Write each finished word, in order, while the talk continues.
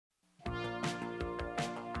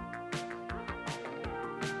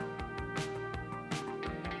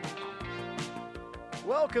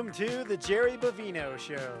Welcome to the Jerry Bovino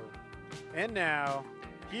Show. And now,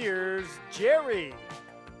 here's Jerry.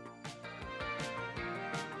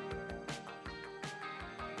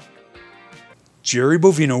 Jerry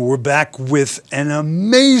Bovino, we're back with an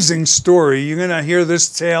amazing story. You're going to hear this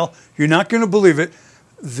tale. You're not going to believe it.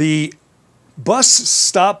 The bus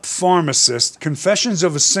stop pharmacist, Confessions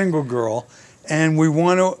of a Single Girl, and we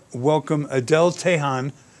want to welcome Adele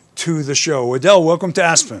Tahan to the show. Adele, welcome to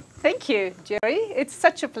Aspen. Thank you, Jerry. It's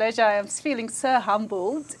such a pleasure. I'm feeling so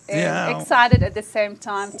humbled and excited at the same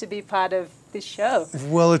time to be part of this show.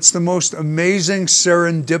 Well, it's the most amazing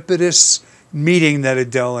serendipitous meeting that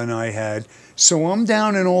Adele and I had. So I'm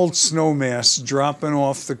down in Old Snowmass dropping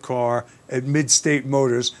off the car at Midstate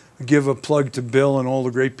Motors. I give a plug to Bill and all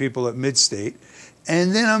the great people at Midstate.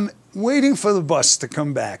 And then I'm waiting for the bus to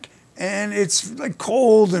come back. And it's like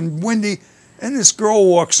cold and windy. And this girl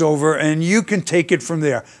walks over, and you can take it from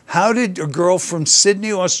there. How did a girl from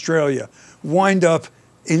Sydney, Australia, wind up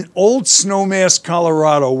in Old Snowmass,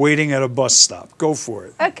 Colorado, waiting at a bus stop? Go for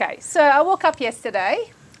it. Okay, so I woke up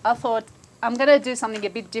yesterday. I thought, I'm going to do something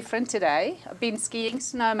a bit different today. I've been skiing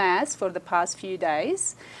Snowmass for the past few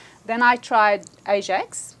days. Then I tried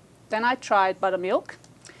Ajax. Then I tried buttermilk.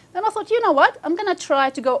 Then I thought, you know what? I'm going to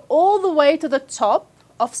try to go all the way to the top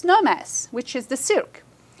of Snowmass, which is the Cirque.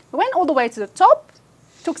 I went all the way to the top,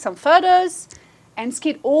 took some photos, and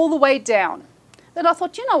skied all the way down. Then I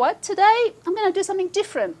thought, you know what, today I'm going to do something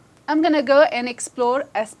different. I'm going to go and explore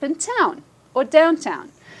Aspen town, or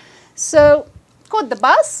downtown. So, caught the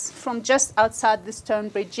bus from just outside the Stone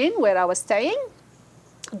Bridge Inn where I was staying,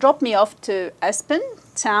 dropped me off to Aspen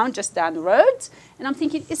town just down the road, and I'm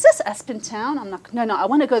thinking, is this Aspen town? I'm like, no, I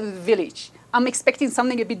want to go to the village. I'm expecting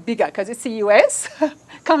something a bit bigger because it's the US.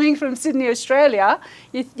 Coming from Sydney, Australia,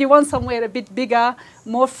 you want somewhere a bit bigger,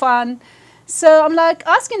 more fun. So I'm like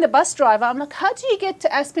asking the bus driver, I'm like, how do you get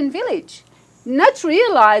to Aspen Village? Not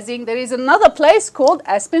realizing there is another place called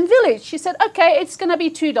Aspen Village. She said, okay, it's going to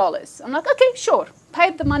be $2. I'm like, okay, sure.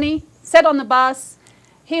 Paid the money, sat on the bus.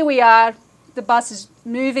 Here we are. The bus is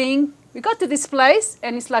moving. We got to this place,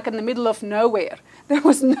 and it's like in the middle of nowhere. There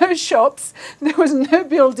was no shops. There was no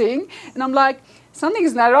building. And I'm like,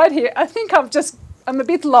 something's not right here. I think I'm a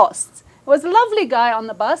bit lost. There was a lovely guy on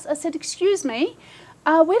the bus. I said, excuse me,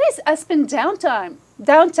 where is Aspen downtown?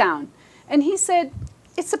 And he said,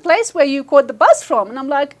 it's the place where you caught the bus from. And I'm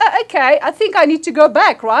like, okay, I think I need to go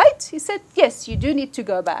back, right? He said, yes, you do need to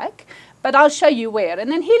go back, but I'll show you where.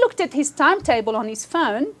 And then he looked at his timetable on his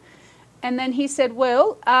phone. And then he said,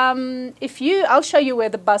 well, I'll show you where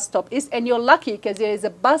the bus stop is, and you're lucky because there is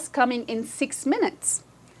a bus coming in 6 minutes.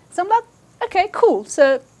 So I'm like, okay, cool.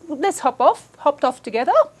 So let's hopped off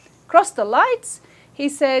together, crossed the lights. He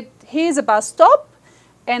said, here's a bus stop.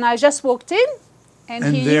 And I just walked in, and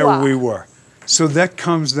here there you are. we were. So that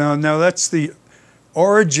comes down. Now that's the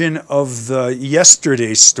origin of the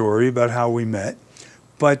yesterday story about how we met.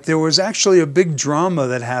 But there was actually a big drama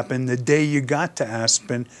that happened the day you got to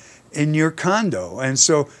Aspen in your condo. And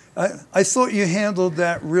so I thought you handled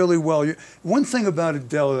that really well. One thing about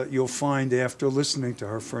Adele that you'll find after listening to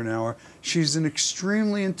her for an hour, she's an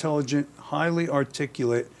extremely intelligent, highly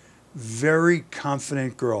articulate, very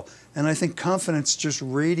confident girl. And I think confidence just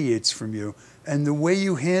radiates from you. And the way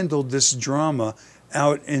you handled this drama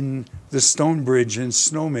out in the Stonebridge in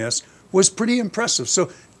Snowmass was pretty impressive. So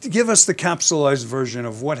give us the capsulized version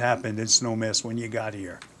of what happened in Snowmass when you got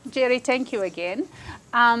here. Jerry, thank you again.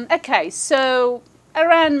 Okay, so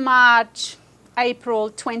around March, April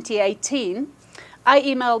 2018, I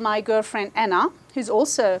emailed my girlfriend Anna, who's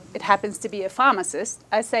also, it happens to be a pharmacist.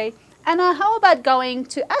 I say, Anna, how about going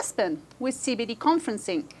to Aspen with CBD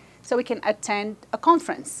conferencing so we can attend a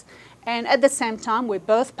conference? And at the same time, we're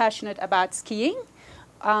both passionate about skiing.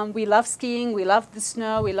 We love skiing, we love the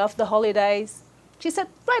snow, we love the holidays. She said,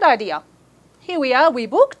 great idea. Here we are, we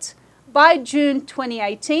booked. By June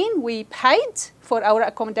 2018, we paid for our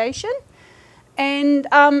accommodation. And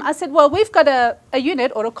I said, well, we've got a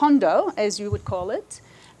unit or a condo, as you would call it.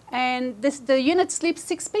 And the unit sleeps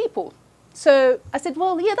 6 people. So I said,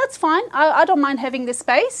 well, yeah, that's fine. I don't mind having the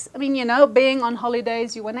space. I mean, you know, being on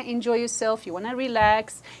holidays, you want to enjoy yourself, you want to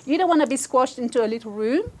relax. You don't want to be squashed into a little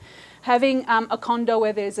room. Having a condo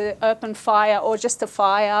where there's an open fire or just a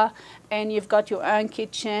fire, and you've got your own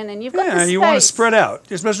kitchen, and you've got the space. Yeah, you want to spread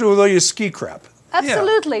out, especially with all your ski crap.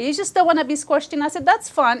 Absolutely. Yeah. You just don't want to be squashed in. I said, that's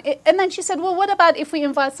fine. And then she said, well, what about if we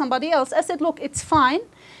invite somebody else? I said, look, it's fine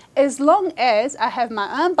as long as I have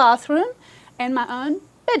my own bathroom and my own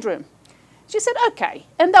bedroom. She said, okay.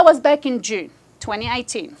 And that was back in June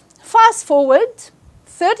 2018. Fast forward,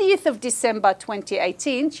 30th of December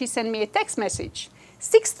 2018, she sent me a text message,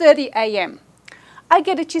 6:30 a.m. I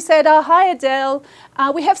get it. She said, hi, Adele.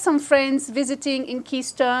 We have some friends visiting in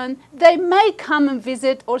Keystone. They may come and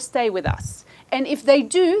visit or stay with us. And if they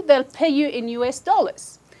do, they'll pay you in US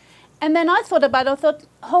dollars. And then I thought about it. I thought,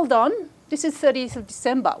 hold on. This is 30th of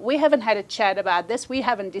December. We haven't had a chat about this. We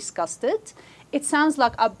haven't discussed it. It sounds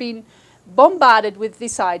like I've been bombarded with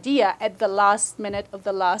this idea at the last minute of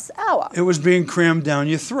the last hour. It was being crammed down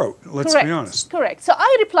your throat, let's be honest. Correct. So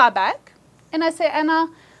I reply back and I say, Anna,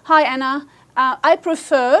 hi, Anna. I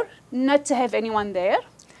prefer not to have anyone there.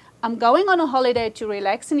 I'm going on a holiday to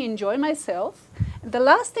relax and enjoy myself. The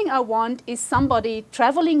last thing I want is somebody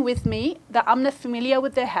traveling with me that I'm not familiar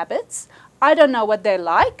with their habits. I don't know what they're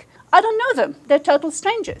like. I don't know them. They're total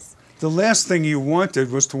strangers. The last thing you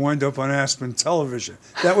wanted was to wind up on Aspen television.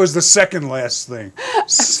 That was the second last thing.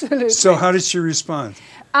 Absolutely. So how did she respond?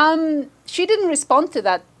 She didn't respond to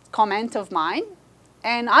that comment of mine,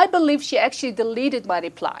 and I believe she actually deleted my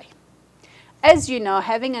reply. As you know,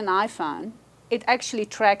 having an iPhone, it actually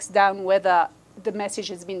tracks down whether the message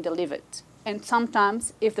has been delivered. And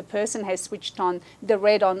sometimes if the person has switched on the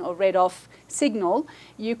read on or read off signal,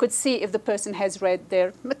 you could see if the person has read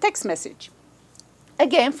their text message.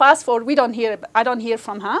 Again, fast forward, I don't hear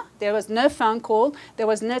from her. There was no phone call. There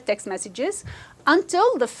was no text messages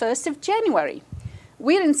until the 1st of January.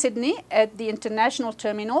 We're in Sydney at the International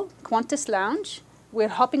Terminal, Qantas Lounge. We're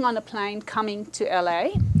hopping on a plane coming to LA.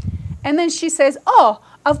 And then she says, oh,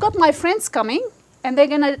 I've got my friends coming and they're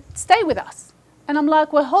going to stay with us. And I'm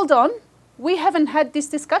like, well, hold on. We haven't had this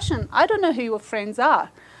discussion. I don't know who your friends are.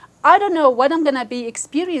 I don't know what I'm going to be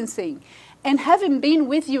experiencing. And having been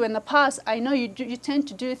with you in the past, I know you tend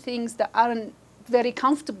to do things that aren't very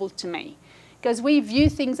comfortable to me because we view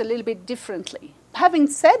things a little bit differently. Having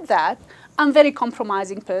said that, I'm a very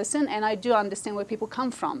compromising person and I do understand where people come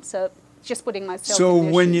from. So just putting myself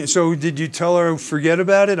in their shoes. So did you tell her, forget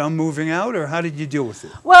about it, I'm moving out, or how did you deal with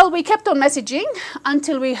it? Well, we kept on messaging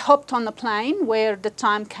until we hopped on the plane where the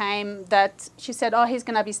time came that she said, oh, he's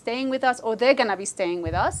going to be staying with us or they're going to be staying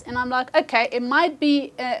with us. And I'm like, okay, it might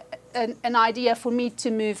be an idea for me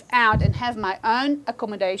to move out and have my own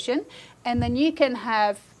accommodation, and then you can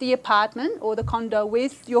have the apartment or the condo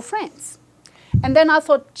with your friends. And then I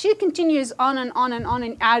thought, she continues on and on and on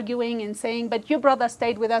and arguing and saying, but your brother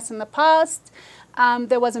stayed with us in the past.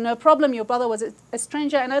 There was no problem. Your brother was a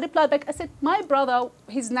stranger. And I replied back, I said, my brother,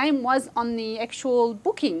 his name was on the actual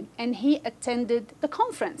booking and he attended the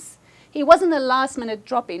conference. He wasn't a last minute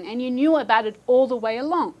drop-in and you knew about it all the way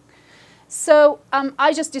along. So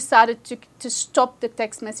I just decided to stop the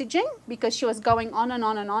text messaging because she was going on and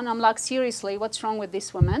on and on. I'm like, seriously, what's wrong with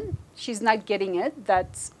this woman? She's not getting it.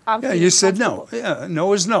 Yeah, you said no. Yeah,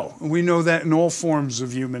 no is no. We know that in all forms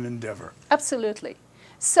of human endeavor. Absolutely.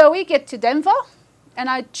 So we get to Denver, and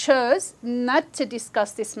I chose not to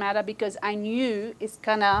discuss this matter because I knew it's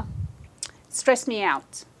going to stress me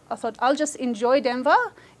out. I thought, I'll just enjoy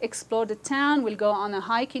Denver, explore the town. We'll go on a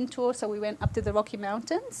hiking tour. So we went up to the Rocky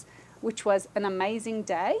Mountains, which was an amazing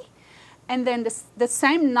day. And then the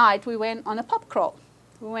same night, we went on a pub crawl.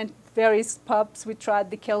 We went various pubs. We tried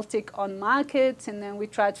the Celtic on Market, and then we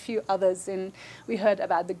tried a few others. And we heard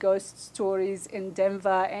about the ghost stories in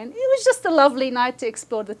Denver. And it was just a lovely night to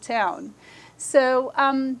explore the town. So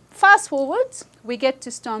fast forward, we get to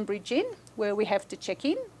Stonebridge Inn, where we have to check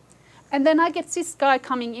in. And then I get this guy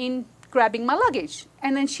coming in, grabbing my luggage.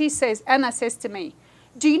 And then Anna says to me,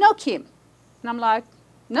 do you know Kim? And I'm like,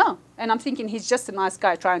 no. And I'm thinking he's just a nice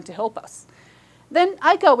guy trying to help us. Then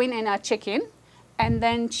I go in and I check in. And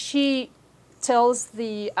then she tells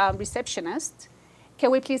the receptionist,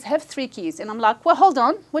 can we please have 3 keys? And I'm like, well, hold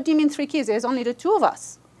on. What do you mean 3 keys? There's only the 2 of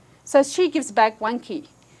us. So she gives back 1 key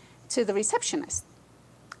to the receptionist.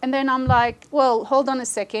 And then I'm like, well, hold on a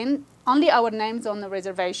second. Only our names on the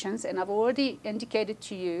reservations. And I've already indicated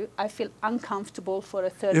to you, I feel uncomfortable for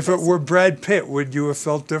a third person. If it were Brad Pitt, would you have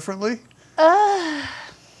felt differently?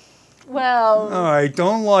 Well, all right,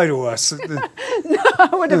 don't lie to us. No, I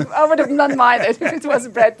would have not minded if it was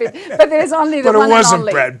Brad Pitt. But there is only the one and only. But it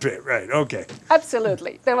wasn't Brad Pitt, right? Okay.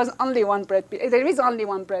 Absolutely, there was only one Brad Pitt. There is only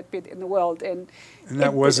one Brad Pitt in the world, and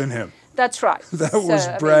that wasn't him. That's right. That was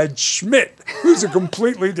Brad Schmidt, who's a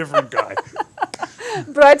completely different guy.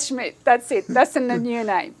 Brad Schmidt. That's it. That's a new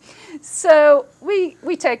name. So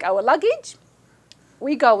we take our luggage.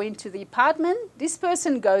 We go into the apartment. This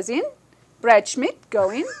person goes in. Brad Schmidt go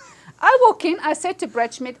in. I walk in, I said to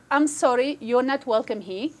Brad Schmidt, I'm sorry, you're not welcome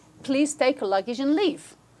here. Please take your luggage and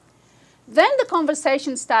leave. Then the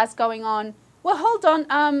conversation starts going on, well, hold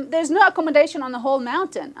on, there's no accommodation on the whole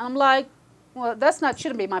mountain. I'm like, well,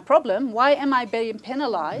 shouldn't be my problem. Why am I being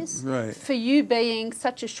penalized Right. for you being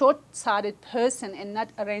such a short-sighted person and not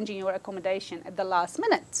arranging your accommodation at the last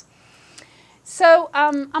minute? So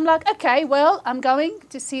I'm like, okay, well, I'm going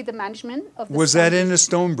to see the management of the Was that in the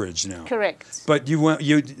Stonebridge now? Correct. But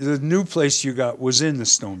the new place you got was in the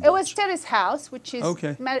Stonebridge. It was Terrace House, which is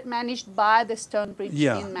Okay. managed by the Stonebridge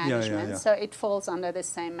in management. So it falls under the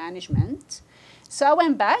same management. So I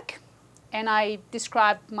went back and I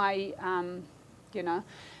described my,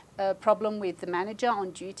 problem with the manager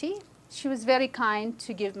on duty. She was very kind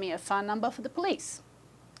to give me a phone number for the police.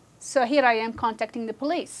 So here I am contacting the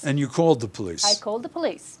police. And you called the police? I called the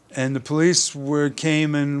police. And the police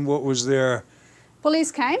came, and what was their...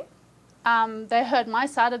 Police came. They heard my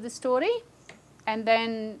side of the story. And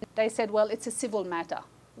then they said, well, it's a civil matter.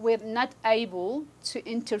 We're not able to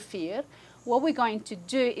interfere. What we're going to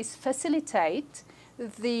do is facilitate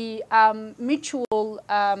the mutual,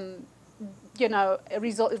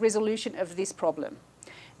 resolution of this problem.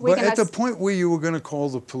 But at the point where you were going to call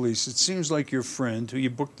the police, it seems like your friend, who you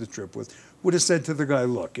booked the trip with, would have said to the guy,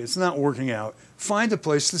 look, it's not working out. Find a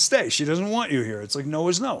place to stay. She doesn't want you here. It's like no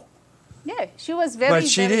is no. Yeah, she was very... But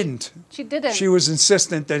she didn't. She didn't. She was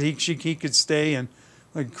insistent that he could stay and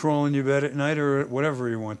like crawl in your bed at night or whatever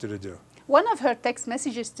he wanted to do. One of her text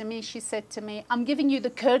messages to me, she said to me, I'm giving you the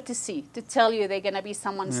courtesy to tell you there's going to be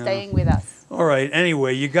someone staying with us. All right.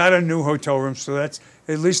 Anyway, you got a new hotel room, so that's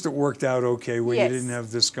at least it worked out okay where you didn't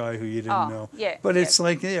have this guy who you didn't know. Yeah, but it's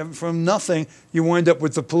like from nothing, you wind up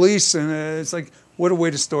with the police, and it's like, what a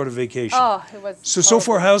way to start a vacation. Oh, it was So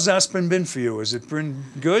far, how's Aspen been for you? Has it been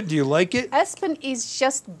good? Do you like it? Aspen is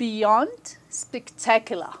just beyond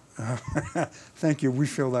spectacular. Thank you. We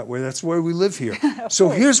feel that way. That's why we live here. So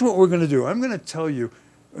here's what we're going to do. I'm going to tell you,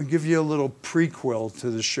 I'll give you a little prequel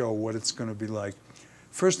to the show, what it's going to be like.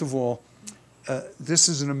 First of all, this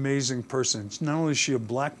is an amazing person. Not only is she a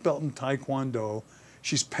black belt in Taekwondo,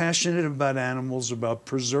 she's passionate about animals, about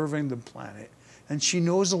preserving the planet, and she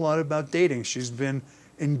knows a lot about dating. She's been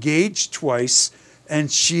engaged twice,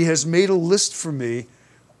 and she has made a list for me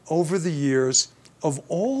over the years of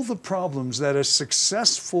all the problems that a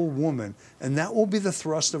successful woman, and that will be the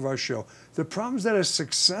thrust of our show, the problems that a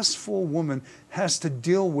successful woman has to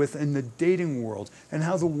deal with in the dating world and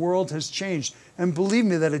how the world has changed. And believe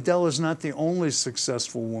me that Adele is not the only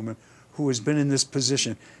successful woman who has been in this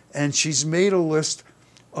position. And she's made a list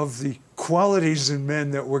of the qualities in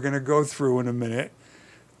men that we're going to go through in a minute.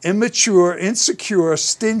 Immature, insecure,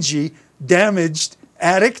 stingy, damaged,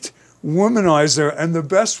 addict, womanizer, and the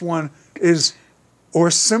best one is or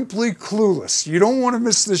simply clueless. You don't want to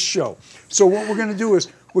miss this show. So what we're going to do is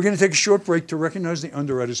we're going to take a short break to recognize the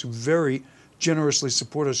underwriters who very generously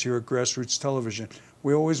support us here at Grassroots Television.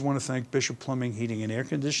 We always want to thank Bishop Plumbing, Heating, and Air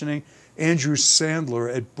Conditioning. Andrew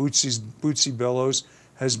Sandler at Bootsy Bellows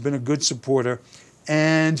has been a good supporter.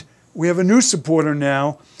 And we have a new supporter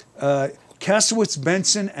now, Kasowitz,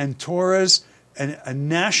 Benson, and Torres, a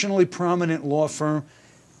nationally prominent law firm.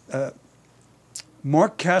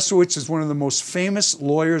 Mark Kasowitz is one of the most famous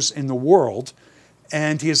lawyers in the world,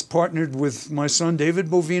 and he has partnered with my son David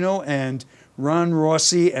Bovino and Ron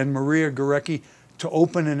Rossi and Maria Gorecki to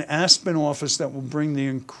open an Aspen office that will bring the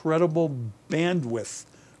incredible bandwidth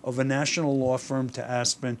of a national law firm to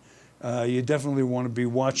Aspen. You definitely want to be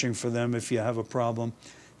watching for them if you have a problem,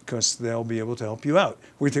 because they'll be able to help you out.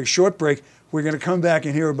 We're going to take a short break. We're going to come back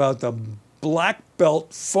and hear about the black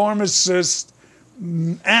belt pharmacist,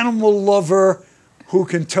 animal lover, who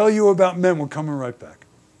can tell you about men. We're coming right back.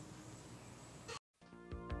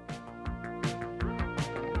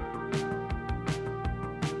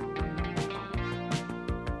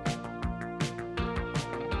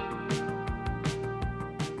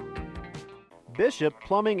 Bishop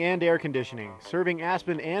Plumbing and Air Conditioning, serving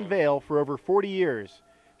Aspen and Vail for over 40 years.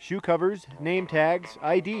 Shoe covers, name tags,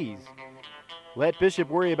 IDs. Let Bishop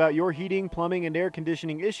worry about your heating, plumbing, and air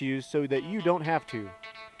conditioning issues so that you don't have to.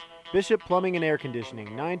 Bishop Plumbing and Air Conditioning,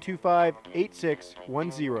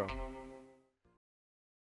 925-8610.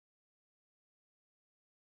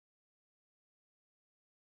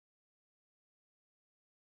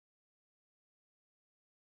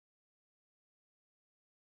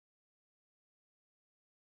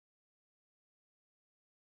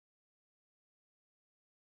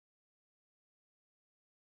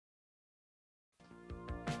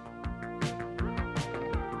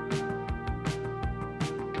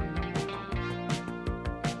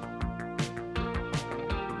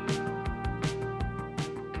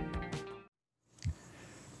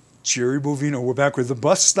 Jerry Bovino. We're back with the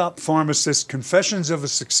Bus Stop Pharmacist, Confessions of a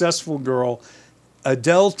Successful Girl,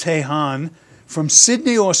 Adele Tahan from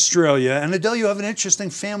Sydney, Australia. And Adele, you have an interesting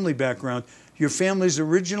family background. Your family's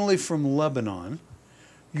originally from Lebanon.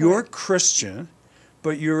 You're Christian,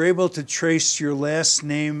 but you're able to trace your last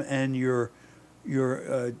name and your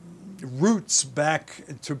roots back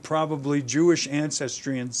to probably Jewish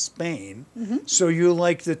ancestry in Spain. So you're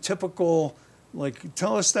like the typical, like,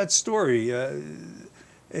 tell us that story.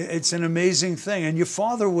 It's an amazing thing. And your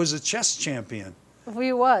father was a chess champion.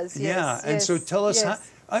 We was, yes. Yeah, and yes, so tell us, yes.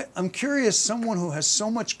 I'm curious, someone who has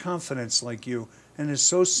so much confidence like you and is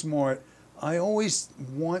so smart, I always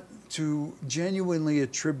want to genuinely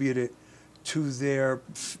attribute it to their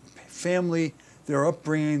family, their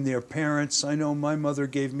upbringing, their parents. I know my mother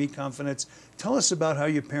gave me confidence. Tell us about how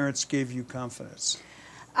your parents gave you confidence.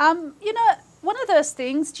 You know, one of those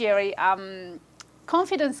things, Jerry,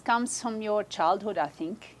 confidence comes from your childhood, I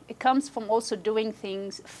think. It comes from also doing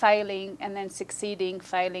things, failing, and then succeeding,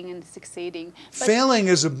 failing, and succeeding. But failing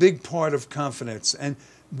is a big part of confidence. And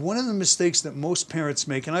one of the mistakes that most parents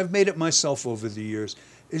make, and I've made it myself over the years,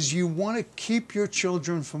 is you want to keep your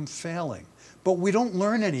children from failing. But we don't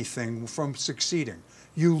learn anything from succeeding.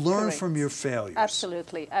 You learn Correct. from your failures.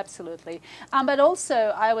 Absolutely, absolutely. But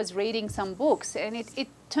also, I was reading some books, and it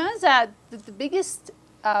turns out that the biggest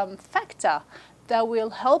factor that will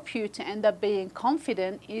help you to end up being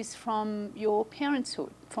confident is from your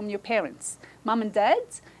parenthood, from your parents, mom and dad,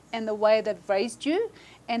 and the way they've raised you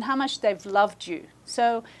and how much they've loved you.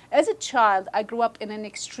 So as a child, I grew up in an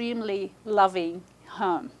extremely loving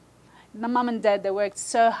home. My mom and dad, they worked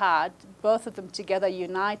so hard, both of them together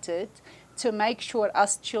united, to make sure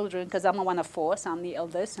us children, because I'm one of four, so I'm the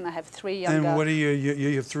eldest, and I have three younger. And what are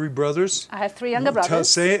you have three brothers? I have three younger brothers.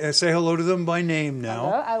 Say hello to them by name now.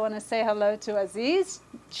 Hello. I want to say hello to Aziz,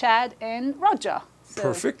 Chad, and Roger. So,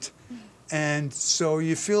 Perfect. And so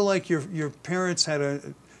you feel like your parents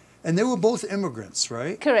had and they were both immigrants,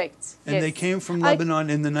 right? Correct. And yes. they came from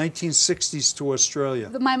Lebanon in the 1960s to Australia.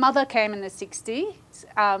 My mother came in the 60s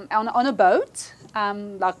on a boat.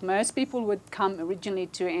 Like most people would come originally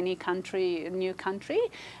to any country, a new country.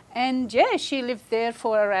 And yeah, she lived there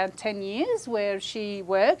for around 10 years where she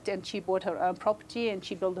worked and she bought her own property and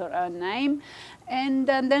she built her own name. And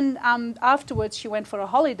then afterwards she went for a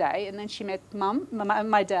holiday and then she met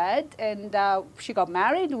my dad, and she got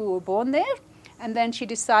married. We were born there. And then she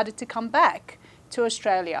decided to come back to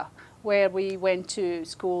Australia, where we went to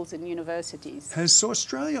schools and universities. Has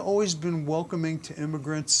Australia always been welcoming to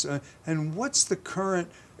immigrants? And what's the current,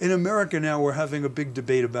 in America now we're having a big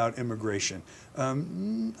debate about immigration.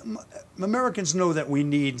 Americans know that we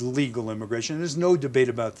need legal immigration. There's no debate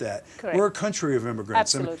about that. Correct. We're a country of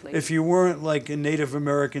immigrants. Absolutely. And if you weren't like a Native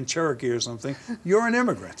American Cherokee or something, you're an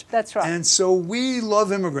immigrant. That's right. And so we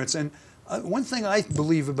love immigrants. And one thing I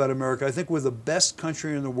believe about America, I think we're the best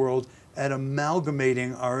country in the world at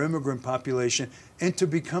amalgamating our immigrant population into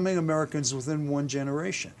becoming Americans within one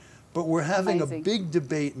generation. But we're having Amazing. a big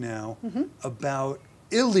debate now about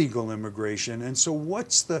illegal immigration. And so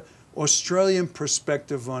what's the Australian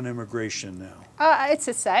perspective on immigration now? It's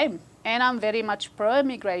the same. And I'm very much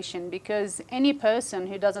pro-immigration, because any person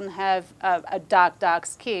who doesn't have a dark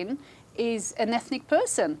skin is an ethnic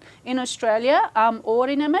person in Australia or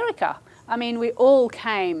in America. I mean, we all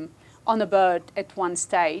came on a boat at one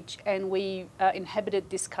stage, and we inhabited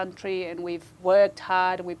this country, and we've worked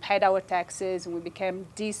hard, and we paid our taxes, and we became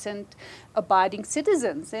decent, abiding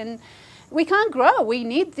citizens. And we can't grow. We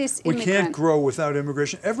need this immigrant. We can't grow without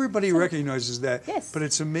immigration. Everybody recognizes that. Yes. But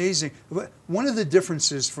it's amazing. But one of the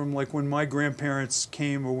differences from like when my grandparents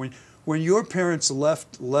came, or when your parents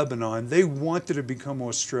left Lebanon, they wanted to become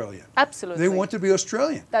Australian. Absolutely. They wanted to be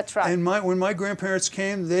Australian. That's right. And when my grandparents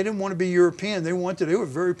came, they didn't want to be European. They were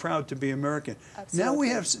very proud to be American. Absolutely. Now we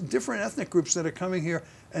have different ethnic groups that are coming here,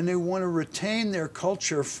 and they want to retain their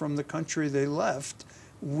culture from the country they left,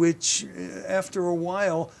 which after a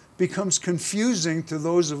while becomes confusing to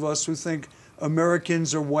those of us who think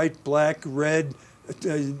Americans are white, black, red,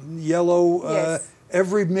 yellow, Yes.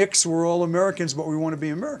 Every mix, we're all Americans, but we want to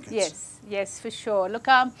be Americans. Yes, yes, for sure. Look,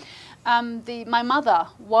 my mother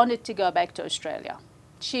wanted to go back to Australia.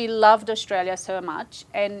 She loved Australia so much,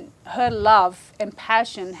 and her love and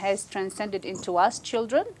passion has transcended into us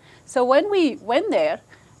children. So when we went there,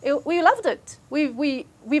 we loved it.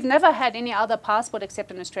 We've never had any other passport except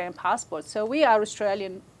an Australian passport. So we are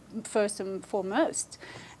Australian first and foremost.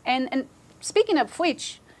 And speaking of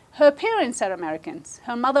which, her parents are Americans.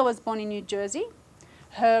 Her mother was born in New Jersey.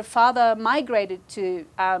 Her father migrated to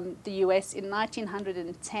the US in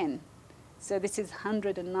 1910. So this is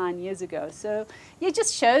 109 years ago. So it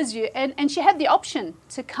just shows you, and she had the option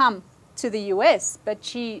to come to the US, but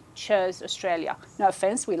she chose Australia. No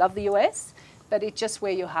offense, we love the US, but it's just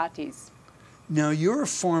where your heart is. Now, you're a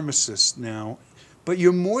pharmacist now. But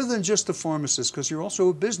you're more than just a pharmacist because you're also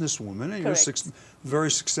a businesswoman, and you're a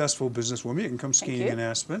very successful businesswoman. You can come skiing in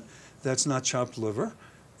Aspen. That's not chopped liver.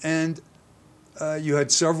 And you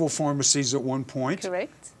had several pharmacies at one point.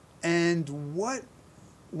 Correct. And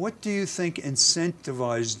what do you think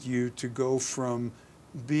incentivized you to go from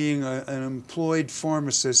being an employed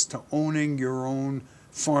pharmacist to owning your own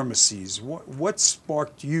pharmacies? What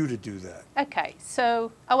sparked you to do that? Okay,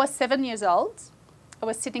 so I was 7 years old. I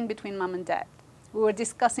was sitting between mum and dad. We were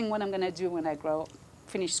discussing what I'm going to do when I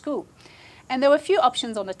finish school. And there were a few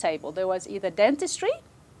options on the table. There was either dentistry,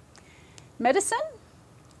 medicine,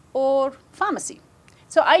 or pharmacy.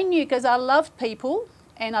 So I knew, because I loved people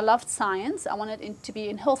and I loved science, I wanted it to be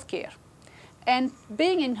in healthcare. And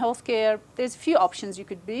being in healthcare, there's a few options you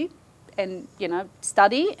could be, and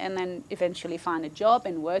study and then eventually find a job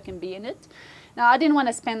and work and be in it. Now, I didn't want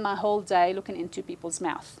to spend my whole day looking into people's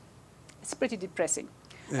mouth. It's pretty depressing.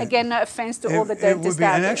 Again, no offense to all the dentists out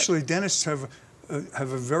there. And actually, dentists have a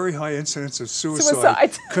very high incidence of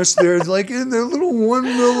suicide because they're like in their little 1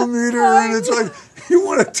 millimeter, and it's like you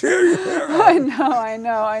want to tear your hair out.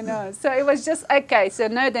 I know. So it was just okay. So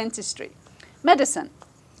no dentistry, medicine,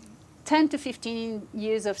 10 to 15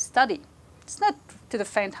 years of study. It's not to the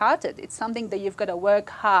faint-hearted. It's something that you've got to work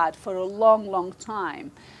hard for a long, long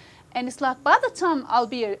time. And it's like by the time I'll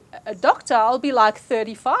be a doctor, I'll be like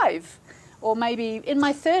 35. Or maybe in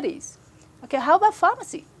my 30s. Okay, how about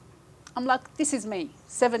pharmacy? I'm like, this is me,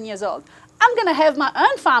 7 years old. I'm going to have my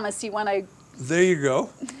own pharmacy when I... There you go.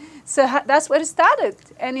 So that's where it started.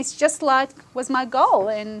 And it's just like, was my goal,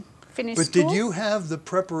 and finished school. But did you have the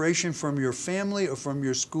preparation from your family or from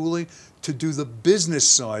your schooling to do the business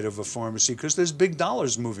side of a pharmacy? Because there's big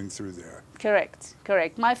dollars moving through there. Correct.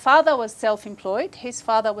 My father was self-employed. His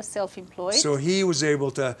father was self-employed. So he was able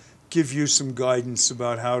to give you some guidance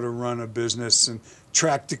about how to run a business and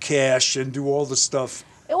track the cash and do all the stuff.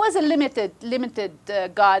 It was a limited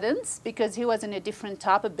guidance because he was in a different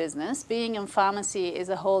type of business. Being in pharmacy is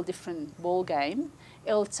a whole different ball game.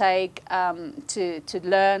 It'll take to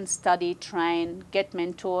learn, study, train, get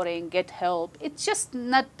mentoring, get help. It's just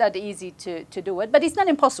not that easy to do it, but it's not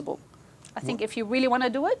impossible. I think if you really want to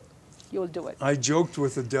do it, you'll do it. I joked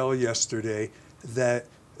with Adele yesterday that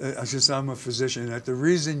since I'm a physician, that the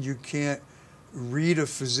reason you can't read a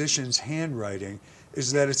physician's handwriting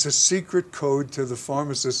is that it's a secret code to the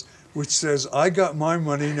pharmacist which says, I got my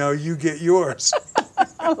money, now you get yours.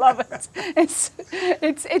 I love it.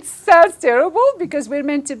 It sounds terrible because we're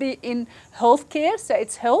meant to be in healthcare, so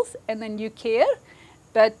it's health and then you care.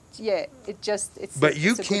 But yeah, But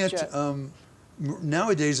you can't,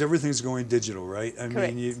 nowadays everything's going digital, right? I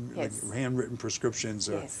mean, like handwritten prescriptions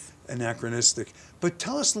are anachronistic. But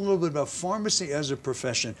tell us a little bit about pharmacy as a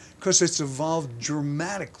profession, because it's evolved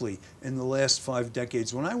dramatically in the last 5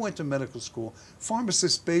 decades. When I went to medical school,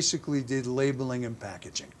 pharmacists basically did labeling and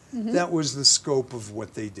packaging. That was the scope of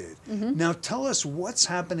what they did. Now tell us what's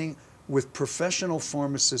happening with professional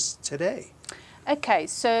pharmacists today. Okay,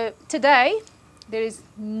 so today there is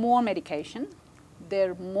more medication.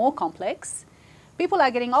 They're more complex. People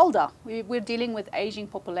are getting older. We're dealing with aging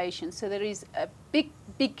population, so there is a big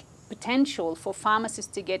potential for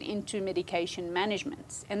pharmacists to get into medication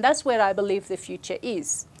management, and that's where I believe the future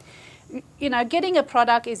is. Getting a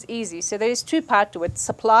product is easy, so there is 2 parts to it: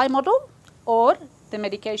 supply model or the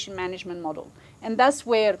medication management model, and that's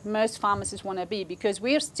where most pharmacists want to be because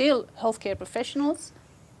we're still healthcare professionals.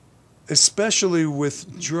 Especially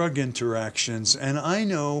with drug interactions, and I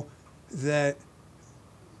know that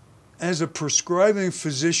as a prescribing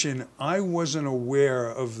physician, I wasn't aware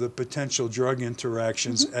of the potential drug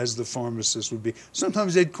interactions as the pharmacist would be.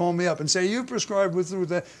 Sometimes they'd call me up and say, you prescribed with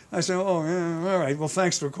that. I say, oh, yeah, all right, well,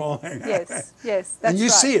 thanks for calling. Yes, that's and you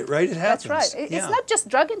see it, right? It happens. That's right. It's not just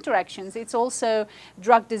drug interactions. It's also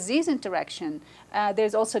drug-disease interaction.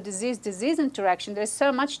 There's also disease-disease interaction. There's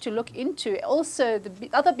so much to look into. Also, the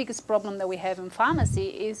other biggest problem that we have in pharmacy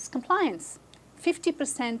is compliance.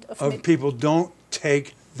 50% of people don't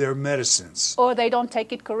take their medicines. Or they don't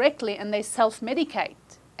take it correctly and they self-medicate.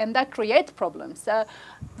 And that creates problems.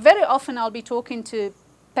 Very often I'll be talking to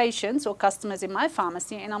patients or customers in my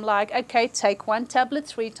pharmacy and I'm like, okay, take 1 tablet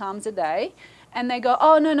 3 times a day. And they go,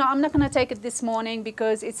 oh, no, I'm not going to take it this morning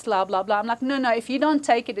because it's blah, blah, blah. I'm like, no, if you don't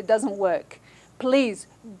take it, it doesn't work. Please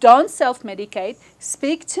don't self-medicate.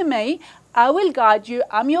 Speak to me. I will guide you.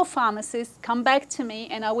 I'm your pharmacist. Come back to me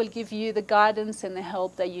and I will give you the guidance and the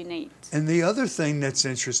help that you need. And the other thing that's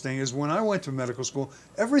interesting is when I went to medical school,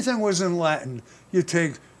 everything was in Latin. You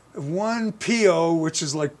take 1 PO, which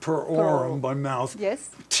is like per orum by mouth. Yes.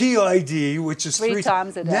 TID, which is 3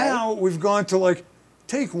 times a day. Now we've gone to like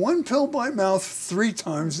take one pill by mouth 3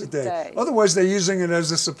 times a day. Otherwise, they're using it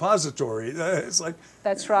as a suppository. It's like...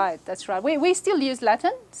 That's right, that's right. We still use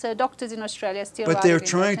Latin, so doctors in Australia still But write they're it in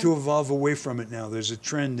trying Latin. to evolve away from it now. There's a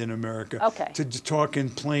trend in America to talk in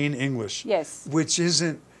plain English. Yes. Which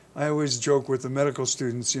isn't, I always joke with the medical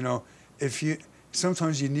students, you know,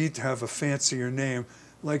 sometimes you need to have a fancier name.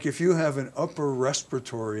 Like if you have an upper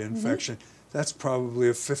respiratory infection, that's probably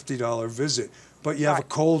a $50 visit. But you have a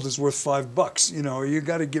cold that's worth $5. You know, you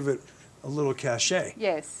got to give it a little cachet.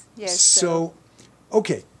 Yes, yes. So,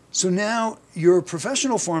 okay. So now you're a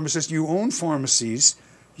professional pharmacist. You own pharmacies.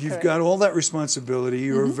 You've got all that responsibility.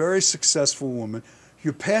 You're a very successful woman.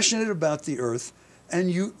 You're passionate about the earth.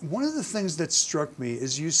 And one of the things that struck me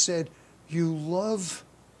is you said you love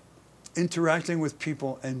interacting with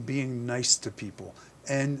people and being nice to people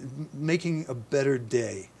and making a better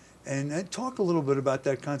day. And talk a little bit about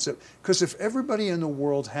that concept, because if everybody in the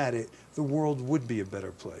world had it, the world would be a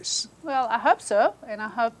better place. Well, I hope so, and I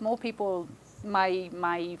hope more people, my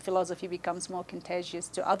philosophy becomes more contagious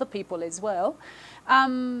to other people as well.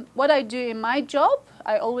 What I do in my job,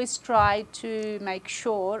 I always try to make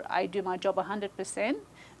sure I do my job 100%,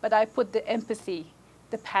 but I put the empathy,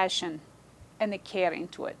 the passion, and the care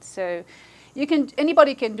into it. So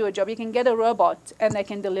anybody can do a job. You can get a robot and they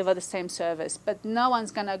can deliver the same service, but no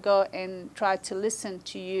one's going to go and try to listen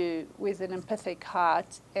to you with an empathic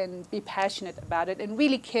heart and be passionate about it and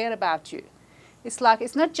really care about you. It's like,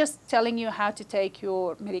 it's not just telling you how to take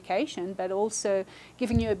your medication, but also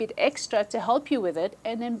giving you a bit extra to help you with it,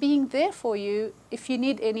 and then being there for you if you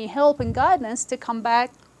need any help and guidance to come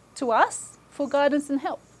back to us for guidance and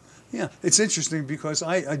help. Yeah, it's interesting because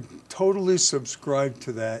I totally subscribe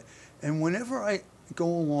to that. And whenever I go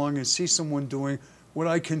along and see someone doing what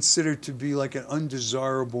I consider to be like an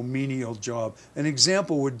undesirable menial job, an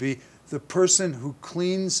example would be the person who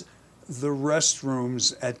cleans the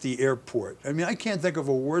restrooms at the airport. I mean, I can't think of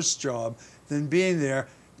a worse job than being there,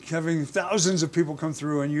 having thousands of people come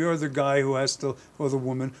through, and you're the guy who has to, or the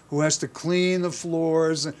woman, who has to clean the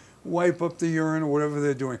floors and wipe up the urine or whatever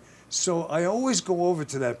they're doing. So I always go over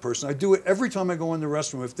to that person. I do it every time I go in the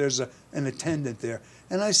restroom if there's an attendant there.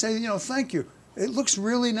 And I say, you know, thank you. It looks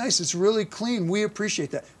really nice. It's really clean. We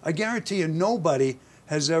appreciate that. I guarantee you nobody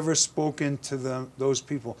has ever spoken to those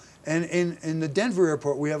people. And in the Denver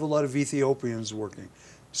airport, we have a lot of Ethiopians working.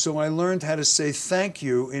 So I learned how to say thank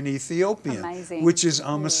you in Ethiopian, which is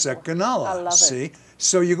Amasek Ganala. I love it.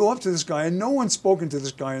 So you go up to this guy, and no one's spoken to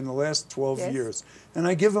this guy in the last 12 years. And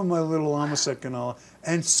I give him my little Amasek Ganala,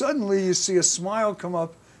 and suddenly you see a smile come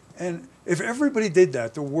up. And if everybody did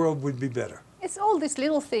that, the world would be better. It's all these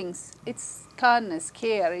little things. It's kindness,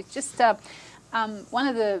 care. It's just one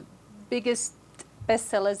of the biggest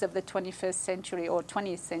bestsellers of the 21st century, or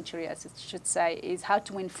 20th century, as it should say, is How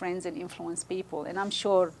to Win Friends and Influence People. And I'm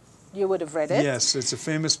sure you would have read it. Yes, it's a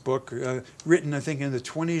famous book written, I think, in the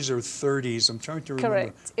 20s or 30s. I'm trying to remember.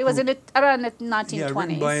 Correct. It was around the 1920s. Yeah,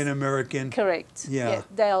 written by an American. Correct. Yeah.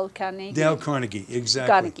 Dale Carnegie. Dale Carnegie,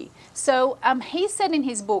 exactly. Carnegie. So he said in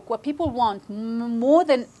his book, what people want more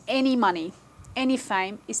than any money, any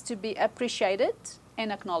fame, is to be appreciated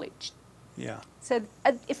and acknowledged. Yeah. So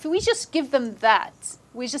if we just give them that,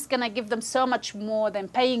 we're just going to give them so much more than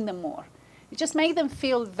paying them more. You just make them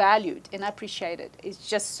feel valued and appreciated. It's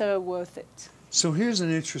just so worth it. So here's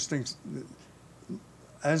an interesting,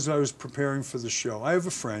 as I was preparing for the show, I have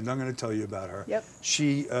a friend, I'm going to tell you about her. Yep.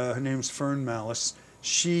 Her name's Fern Malice.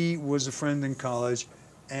 She was a friend in college,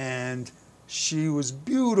 and she was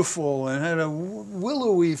beautiful and had a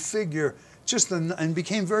willowy figure, and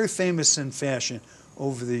became very famous in fashion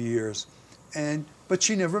over the years. But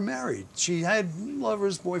she never married. She had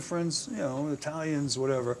lovers, boyfriends, you know, Italians,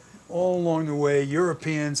 whatever, all along the way,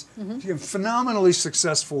 Europeans. She's a phenomenally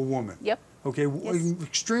successful woman. Yep. Okay,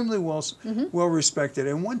 extremely well respected.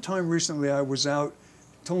 And one time recently, I was out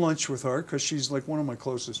to lunch with her because she's like one of my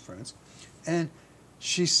closest friends, and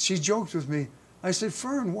she joked with me. I said,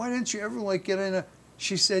 Fern, why didn't you ever like get in a?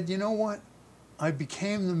 She said, you know what? I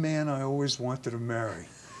became the man I always wanted to marry.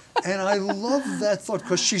 And I love that thought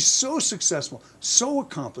because she's so successful, so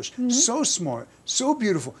accomplished, so smart, so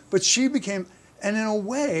beautiful. But she became, and in a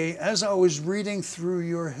way, as I was reading through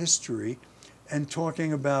your history and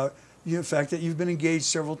talking about the fact that you've been engaged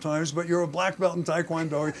several times, but you're a black belt in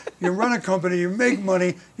Taekwondo, you run a company, you make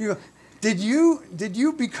money. Did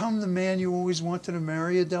you become the man you always wanted to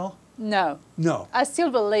marry, Adele? No. No. I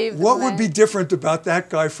still believe. What would be different about that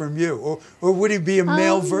guy from you? Or would he be a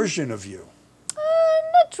male version of you?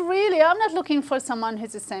 Not really. I'm not looking for someone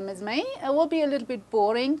who's the same as me. It will be a little bit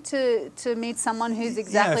boring to meet someone who's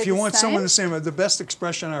exactly the same. Yeah, if you want someone the same. The best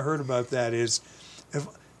expression I heard about that is,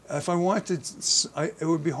 if I wanted, it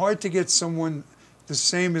would be hard to get someone the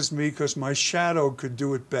same as me because my shadow could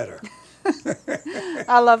do it better.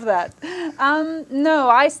 I love that. No,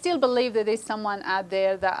 I still believe that there's someone out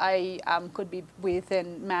there that I could be with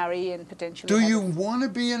and marry and potentially. Do you want to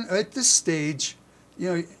be at this stage? You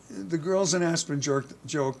know, the girls in Aspen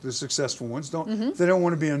joke, the successful ones don't. They don't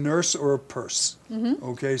want to be a nurse or a purse.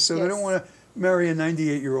 Okay, so they don't want to marry a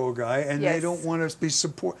 98-year-old guy, and they don't want to be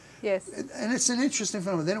support. Yes. And it's an interesting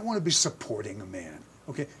phenomenon. They don't want to be supporting a man.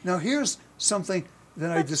 Okay. Now here's something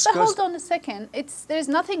that I discussed. But hold on a second. There's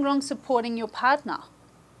nothing wrong supporting your partner,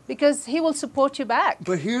 because he will support you back.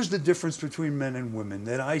 But here's the difference between men and women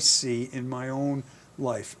that I see in my own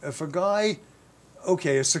life. If a guy,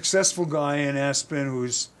 okay, a successful guy in Aspen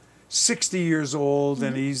who's 60 years old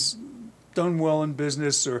and he's done well in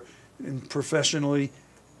business or professionally,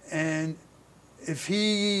 and if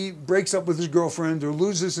he breaks up with his girlfriend or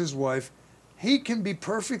loses his wife, he can be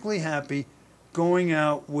perfectly happy going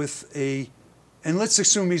out with and let's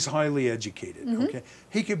assume he's highly educated, okay?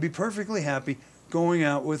 He could be perfectly happy going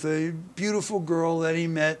out with a beautiful girl that he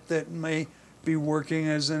met that may be working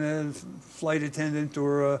as a flight attendant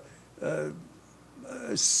or a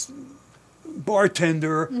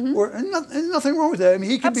bartender, and nothing wrong with that. I mean,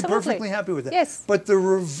 he can be perfectly happy with that. Yes. But the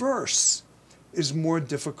reverse is more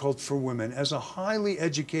difficult for women. As a highly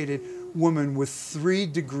educated woman with 3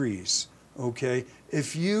 degrees, okay,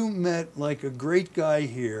 if you met like a great guy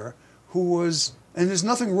here who was, and there's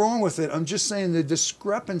nothing wrong with it, I'm just saying the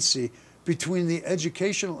discrepancy between the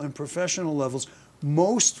educational and professional levels,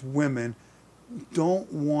 most women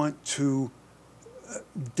don't want to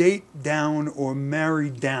date down or marry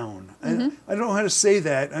down. I don't know how to say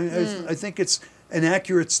that. I think it's an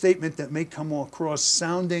accurate statement that may come across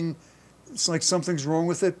sounding it's like something's wrong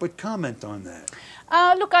with it, but comment on that.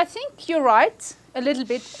 Look, I think you're right a little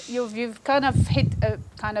bit. You've kind of hit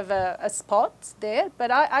a spot there,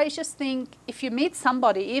 but I just think if you meet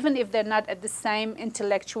somebody, even if they're not at the same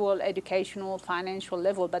intellectual, educational, financial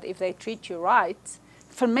level, but if they treat you right,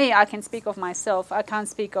 for me, I can speak of myself. I can't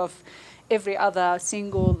speak of every other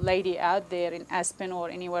single lady out there in Aspen or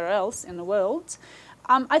anywhere else in the world.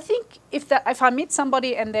 I think if I meet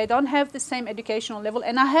somebody and they don't have the same educational level,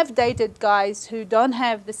 and I have dated guys who don't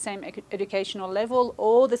have the same educational level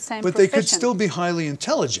or the same But profession. they could still be highly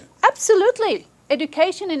intelligent. Absolutely.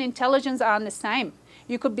 Education and intelligence are the same.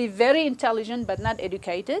 You could be very intelligent but not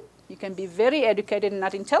educated. You can be very educated and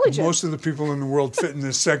not intelligent. Most of the people in the world fit in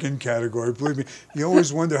the second category. Believe me, you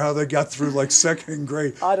always wonder how they got through like second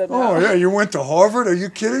grade. I don't know. Oh, yeah, you went to Harvard? Are you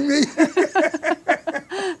kidding me?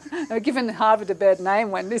 I've given Harvard a bad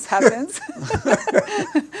name when this happens,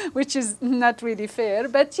 which is not really fair.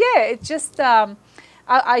 But yeah, it's just,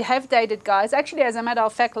 I have dated guys. Actually, as a matter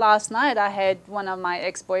of fact, last night I had one of my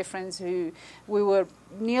ex-boyfriends who we were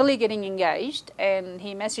nearly getting engaged, and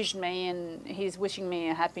he messaged me and he's wishing me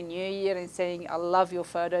a happy new year and saying, I love your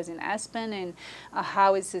photos in Aspen, and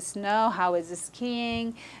how is the snow, how is the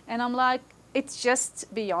skiing? And I'm like, it's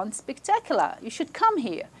just beyond spectacular. You should come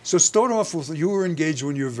here. So start off with, you were engaged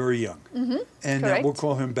when you were very young. And Correct. we'll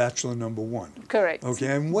call him Bachelor Number 1. Correct. Okay,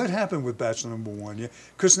 and what happened with Bachelor Number 1?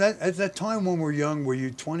 Because at that time when we were young, were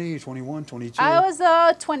you 20, 21, 22? I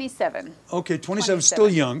was 27. Okay, 27, still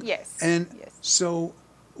young. Yes. And yes. so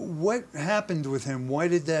what happened with him? Why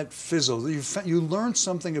did that fizzle? You learned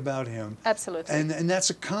something about him. Absolutely. And that's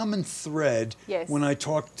a common thread Yes. when I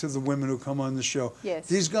talk to the women who come on the show. Yes.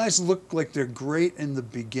 These guys look like they're great in the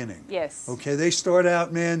beginning. Yes. Okay, they start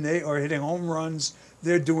out, man, they are hitting home runs.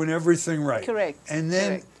 They're doing everything right. Correct. And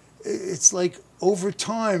then Correct. it's like over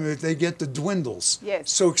time they get the dwindles. Yes.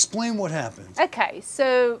 So explain what happened. Okay,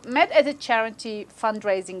 so met at a charity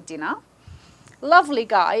fundraising dinner. Lovely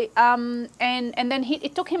guy, and then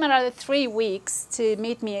it took him another 3 weeks to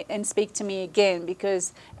meet me and speak to me again,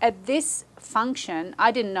 because at this function I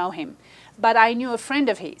didn't know him, but I knew a friend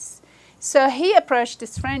of his. So he approached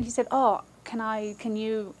this friend. He said, "Oh, can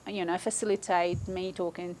you facilitate me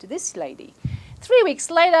talking to this lady?" 3 weeks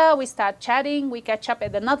later, we start chatting. We catch up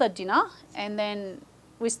at another dinner, and then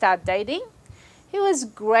we start dating. He was a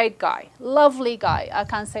great guy, lovely guy. I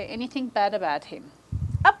can't say anything bad about him.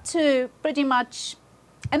 Up to pretty much,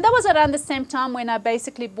 and that was around the same time when I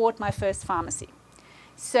basically bought my first pharmacy.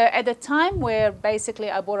 So at the time where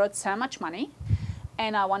basically I borrowed so much money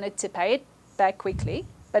and I wanted to pay it back quickly,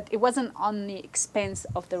 but it wasn't on the expense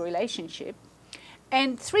of the relationship.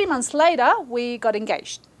 And 3 months later, we got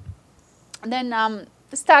engaged. And then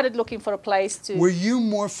started looking for a place to... Were you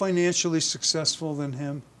more financially successful than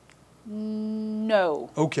him?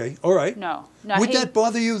 No. Okay, all right. No. Would that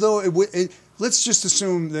bother you, though? let's just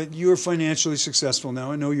assume that you're financially successful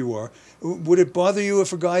now. I know you are. Would it bother you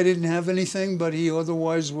if a guy didn't have anything, but he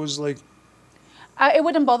otherwise was like... It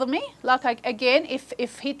wouldn't bother me. Like, again,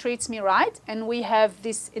 if he treats me right and we have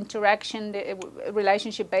this interaction,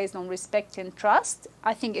 relationship based on respect and trust,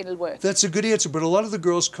 I think it'll work. That's a good answer. But a lot of the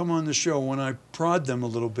girls come on the show, when I prod them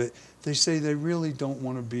a little bit, they say they really don't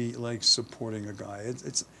want to be like supporting a guy.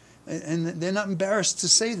 And they're not embarrassed to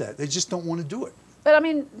say that. They just don't want to do it. But I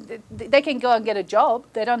mean, they can go and get a job.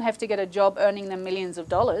 They don't have to get a job earning them millions of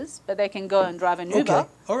dollars, but they can go and drive an Uber. Okay,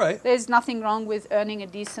 all right. There's nothing wrong with earning a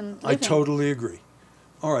decent living. I totally agree.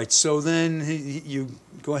 All right, so then you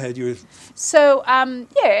go ahead. So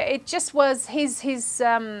yeah, it just was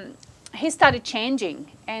he started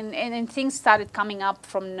changing, and things started coming up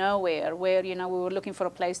from nowhere. Where we were looking for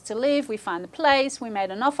a place to live, we found a place, we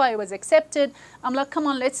made an offer, it was accepted. I'm like, come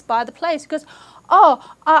on, let's buy the place. Because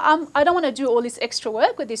I don't want to do all this extra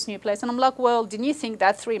work with this new place. And I'm like, well, didn't you think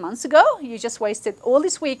that 3 months ago? You just wasted all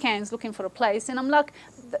these weekends looking for a place. And I'm like,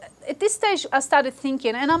 at this stage, I started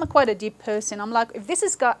thinking, and I'm quite a deep person. I'm like, if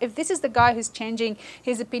this is the guy who's changing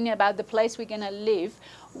his opinion about the place we're going to live,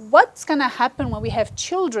 what's going to happen when we have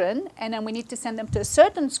children and then we need to send them to a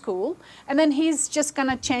certain school, and then he's just going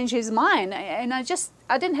to change his mind? And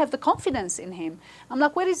I didn't have the confidence in him. I'm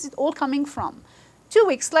like, where is it all coming from? 2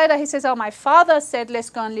 weeks later, he says, oh, my father said, let's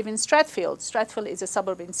go and live in Stratfield. Stratfield is a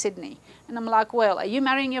suburb in Sydney. And I'm like, well, are you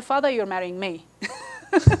marrying your father or you're marrying me?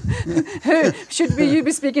 Should you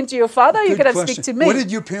be speaking to your father? You could have speak to me. What did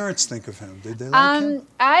your parents think of him? Did they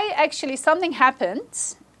like him? Something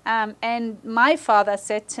happened, and my father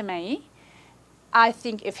said to me, I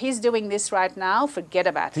think if he's doing this right now, forget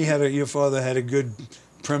about it. Your father had a good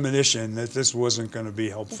premonition that this wasn't going to be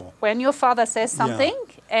helpful. When your father says something,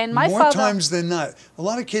 and my More father... times than not. A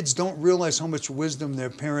lot of kids don't realize how much wisdom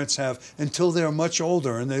their parents have until they're much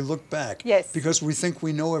older and they look back. Yes. Because we think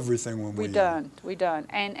we know everything when we're young. We don't.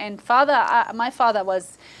 And my father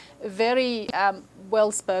was a very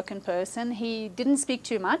well-spoken person. He didn't speak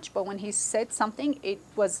too much, but when he said something, it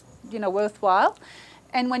was, worthwhile.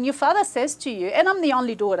 And when your father says to you, and I'm the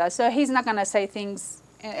only daughter, so he's not going to say things...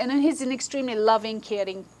 And he's an extremely loving,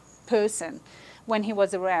 caring person when he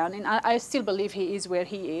was around. And I still believe he is where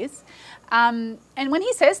he is. And when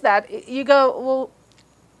he says that, you go, well,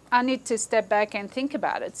 I need to step back and think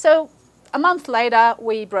about it. So a month later,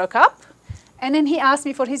 we broke up. And then he asked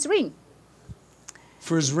me for his ring.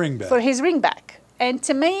 For his ring back? For his ring back. And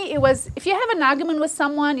to me, it was, if you have an argument with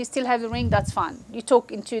someone, you still have the ring, that's fine. You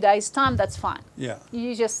talk in 2 days' time, that's fine. Yeah.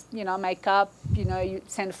 You just, make up, you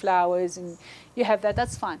send flowers and you have that,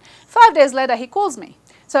 that's fine. 5 days later, he calls me.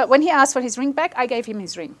 So when he asked for his ring back, I gave him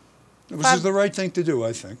his ring. Which is the right thing to do,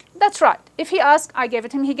 I think. That's right. If he asked, I gave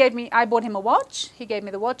it to him. I bought him a watch. He gave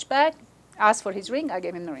me the watch back. Asked for his ring, I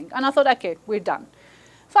gave him the ring. And I thought, okay, we're done.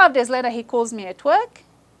 5 days later, he calls me at work.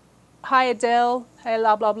 Hi, Adele. Hey,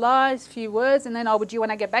 blah, blah, blah. A few words. And then, would you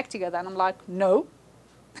want to get back together? And I'm like, no.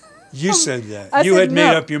 You said that. I you said had no.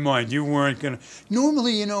 made up your mind. You weren't going to.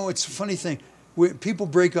 Normally, it's a funny thing. People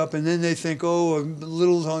break up and then they think, oh, a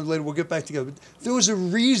little time later we'll get back together. But there was a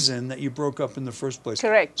reason that you broke up in the first place.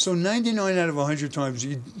 Correct. So 99 out of 100 times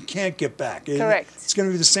you can't get back. Correct. It's going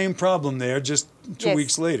to be the same problem there just 2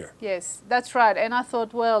 weeks later. Yes, that's right. And I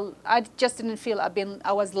thought, well, I just didn't feel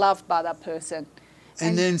I was loved by that person.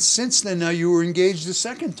 And then since then, now you were engaged a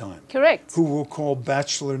second time. Correct. Who we'll call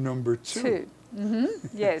Bachelor number 2.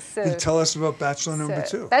 Mm-hmm. Yes. So, tell us about Bachelor number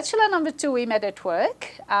 2. Bachelor number 2, we met at work.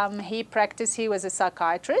 He was a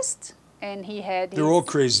psychiatrist, and he had... They're all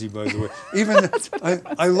crazy, by the way. Even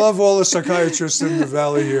I love all the psychiatrists in the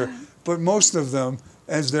valley here, but most of them,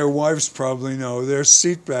 as their wives probably know, their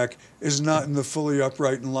seat back is not in the fully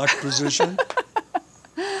upright and locked position.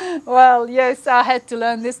 Well, yes, I had to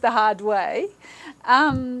learn this the hard way.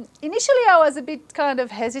 Initially, I was a bit kind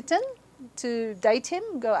of hesitant to date him,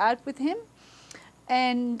 go out with him.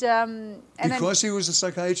 And because he was a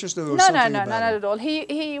psychiatrist, or there was no, something not about him? at all.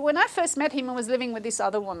 He when I first met him, I was living with this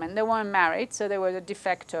other woman. They weren't married, so they were de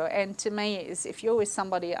facto. And to me, if you're with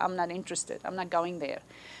somebody, I'm not interested. I'm not going there.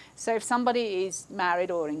 So if somebody is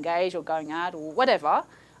married or engaged or going out or whatever,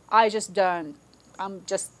 I just don't. I'm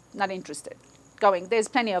just not interested. There's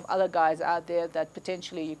plenty of other guys out there that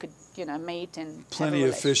potentially you could, meet and plenty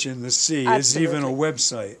of fish in the sea. Absolutely. There's even a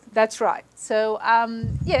website. That's right. So,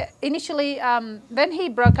 initially, then he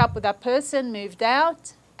broke up with that person, moved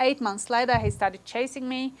out. 8 months later, he started chasing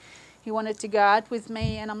me. He wanted to go out with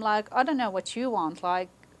me, and I'm like, I don't know what you want. Like,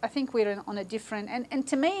 I think we're on a different... And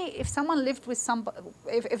to me, if someone lived with somebody...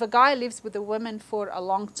 If a guy lives with a woman for a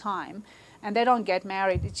long time and they don't get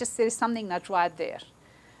married, it's just there's something not right there.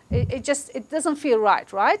 It doesn't feel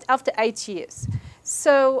right? After 8 years.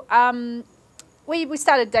 So we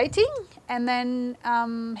started dating, and then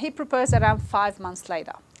he proposed around 5 months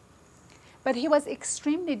later. But he was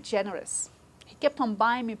extremely generous. He kept on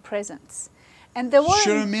buying me presents. And there were,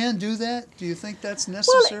 should a man do that? Do you think that's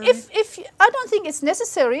necessary? well, if I don't think it's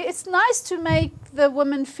necessary. It's nice to make the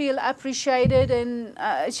woman feel appreciated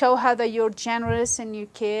and show her that you're generous and you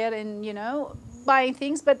care and, you know, buying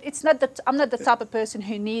things. But it's not that I'm not the type of person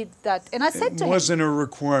who needs that. And I said to him, it wasn't a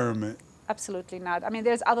requirement. absolutely not. I mean,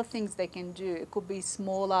 there's other things they can do. It could be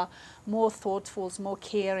smaller, more thoughtful, more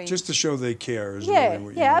caring. Just to show they care is yeah, really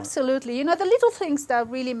what you yeah, want. absolutely. You know, the little things that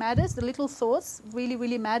really matters, the little thoughts really,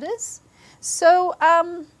 really matters. So,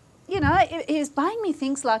 you know, he's buying me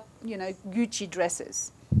things like, you know, Gucci dresses,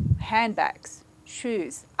 handbags,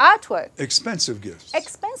 shoes, artwork. Expensive gifts.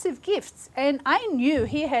 Expensive gifts. And I knew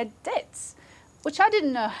he had debts, which I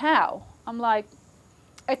didn't know how. I'm like,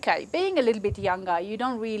 okay, being a little bit younger, you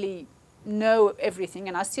don't really know everything,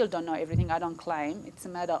 and I still don't know everything. I don't claim. It's a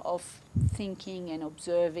matter of thinking and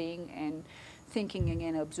observing and thinking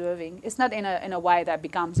and observing. It's not in a way that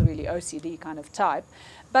becomes really OCD kind of type.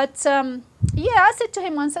 But yeah, I said to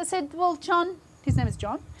him once, I said, well, John, his name is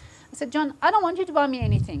John. I said, John, I don't want you to buy me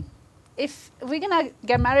anything. If we're going to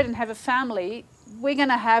get married and have a family, we're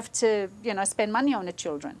going to have to, you know, spend money on the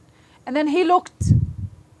children. And then he looked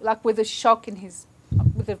like with a shock on his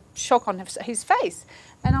face.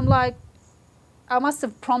 And I'm like, I must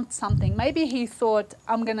have prompted something. Maybe he thought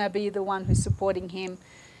I'm going to be the one who's supporting him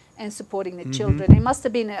and supporting the children. It must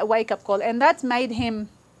have been a wake-up call. And that made him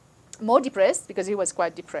more depressed, because he was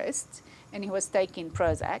quite depressed. And he was taking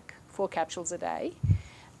Prozac, 4 capsules a day.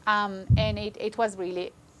 And it was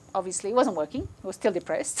really, obviously, it wasn't working. He was still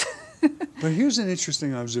depressed. But here's an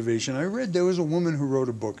interesting observation. I read there was a woman who wrote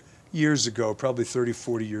a book years ago, probably 30,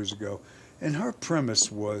 40 years ago. And her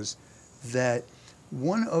premise was that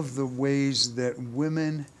one of the ways that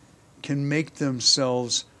women can make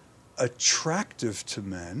themselves attractive to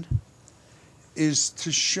men is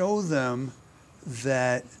to show them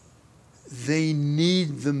that they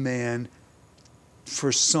need the man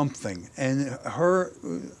for something. And her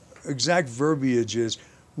exact verbiage is,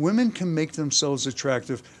 women can make themselves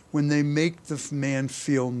attractive when they make the man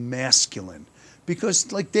feel masculine.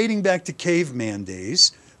 Because, like, dating back to caveman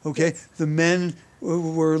days, okay, the men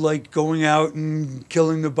were like going out and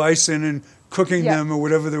killing the bison and cooking them or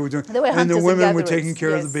whatever they were doing. They were and the hunters women and were gatherers. taking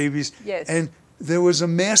care of the babies. Yes. And there was a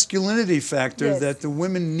masculinity factor Yes. that the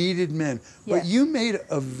women needed men. Yeah. But you made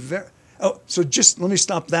a very... Oh, so just let me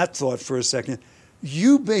stop that thought for a second.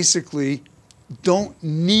 You basically don't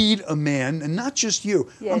need a man, and not just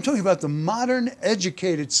you. Yes. I'm talking about the modern,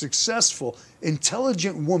 educated, successful,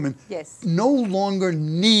 intelligent woman Yes. no longer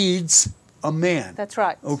needs a man. That's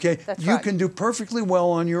right. Okay? That's you right. can do perfectly well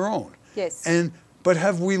on your own. Yes. But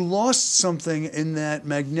have we lost something in that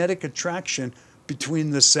magnetic attraction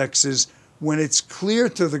between the sexes when it's clear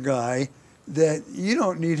to the guy that you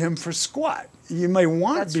don't need him for squat? You may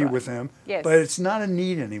want That's to be right. with him, Yes. but it's not a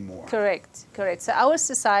need anymore. Correct, correct. So our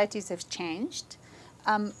societies have changed.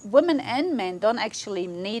 Women and men don't actually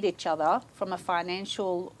need each other from a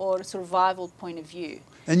financial or survival point of view.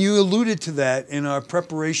 And you alluded to that in our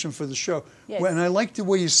preparation for the show. Yes. And I liked the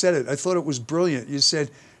way you said it. I thought it was brilliant. You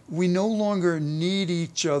said, we no longer need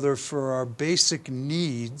each other for our basic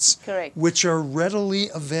needs, Correct. which are readily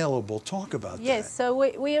available. Talk about Yes, that. so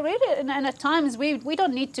we really, and at times we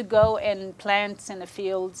don't need to go and plant in the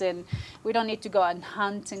fields, and we don't need to go and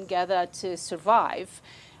hunt and gather to survive.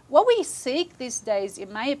 What we seek these days,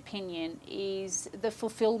 in my opinion, is the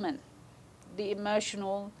fulfillment, the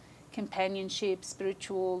emotional, companionship,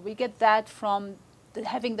 spiritual. We get that from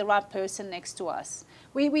having the right person next to us.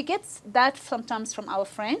 We get that sometimes from our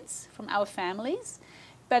friends, from our families.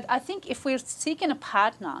 But I think if we're seeking a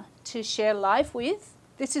partner to share life with,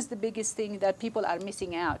 this is the biggest thing that people are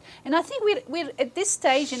missing out. And I think we're at this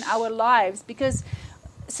stage in our lives, because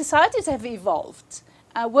societies have evolved.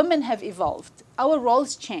 Women have evolved. Our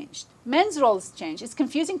roles changed. Men's roles changed. It's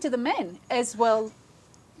confusing to the men as well.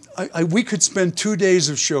 We could spend 2 days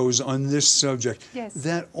of shows on this subject. Yes.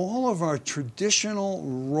 That all of our traditional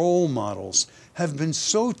role models have been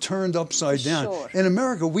so turned upside down. Sure. In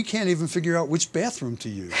America, we can't even figure out which bathroom to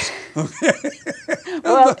use.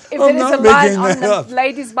 Well, if there is a line on the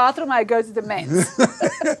ladies' bathroom, I go to the men's.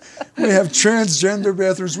 We have transgender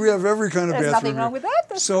bathrooms. We have every kind of There's bathroom. nothing wrong with that.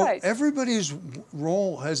 That's so right. everybody's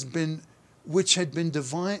role has been, which had been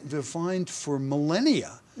defined for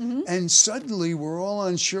millennia. And suddenly we're all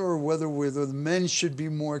unsure whether the men should be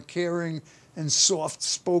more caring and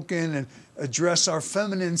soft-spoken and address our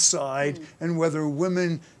feminine side, and whether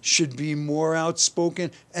women should be more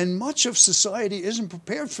outspoken. And much of society isn't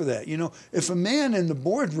prepared for that. You know, if a man in the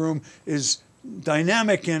boardroom is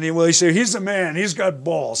dynamic and they say he's a man, he's got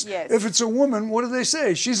balls. Yes. If it's a woman, what do they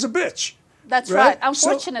say? She's a bitch. That's right.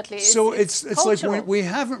 Unfortunately, so it's like cultural. we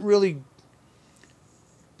haven't really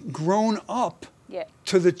grown up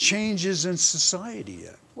to the changes in society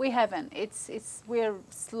yet. We haven't. We're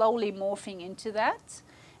slowly morphing into that.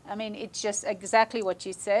 I mean, it's just exactly what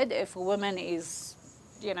you said. If a woman is,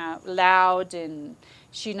 you know, loud and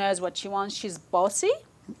she knows what she wants, she's bossy.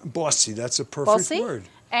 Bossy, that's a perfect word.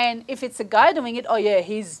 And if it's a guy doing it, oh yeah,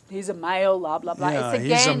 he's a male, blah blah blah. Yeah, it's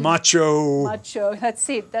again, he's a macho. Macho. That's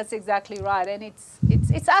it. That's exactly right. And it's.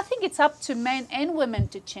 I think it's up to men and women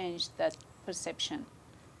to change that perception.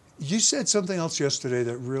 You said something else yesterday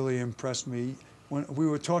that really impressed me when we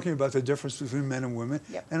were talking about the difference between men and women.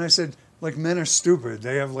 Yep. And I said, like, men are stupid.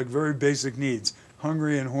 They have like very basic needs,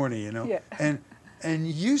 hungry and horny, you know. Yeah. And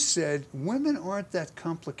you said women aren't that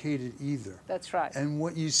complicated either. That's right. And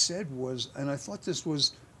what you said was, and I thought this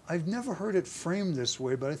was, I've never heard it framed this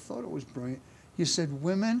way, but I thought it was brilliant. You said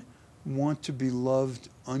women want to be loved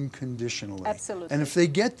unconditionally. Absolutely. And if they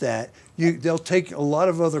get that, they'll take a lot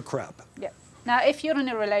of other crap. Yeah. Now, if you're in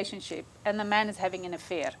a relationship and the man is having an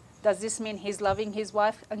affair, does this mean he's loving his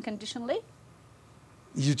wife unconditionally?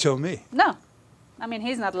 You tell me. No. I mean,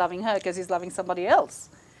 he's not loving her because he's loving somebody else.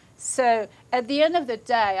 So at the end of the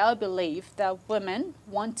day, I believe that women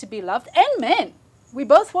want to be loved, and men. We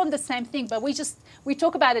both want the same thing, but we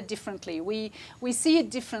talk about it differently. We see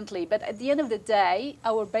it differently. But at the end of the day,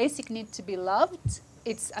 our basic need to be loved,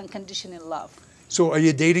 it's unconditional love. So are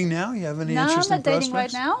you dating now? You have any interesting No, I'm not dating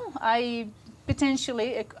prospects? right now.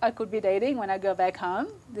 Potentially, I could be dating when I go back home.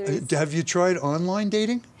 Have you tried online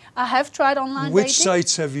dating? I have tried online dating. Which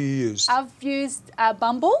sites have you used? I've used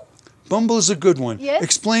Bumble. Bumble is a good one. Yes.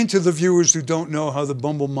 Explain to the viewers who don't know how the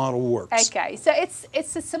Bumble model works. Okay, so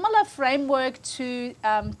it's a similar framework to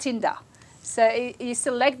Tinder. So you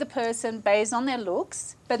select the person based on their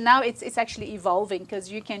looks, but now it's actually evolving because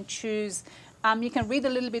you can choose. You can read a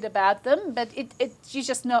little bit about them, but you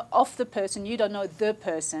just know of the person. You don't know the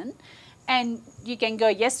person. And you can go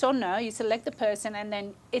yes or no. You select the person, and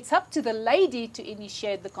then it's up to the lady to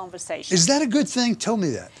initiate the conversation. Is that a good thing? Tell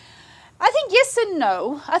me that. I think yes and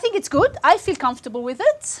no. I think it's good. I feel comfortable with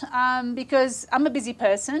it because I'm a busy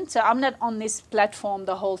person, so I'm not on this platform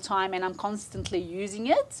the whole time and I'm constantly using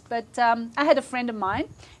it. But I had a friend of mine,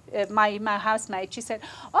 my housemate, she said,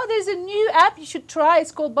 oh, there's a new app you should try.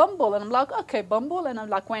 It's called Bumble. And I'm like, okay, Bumble. And I'm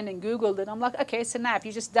like, went and Googled it. I'm like, okay, it's an app.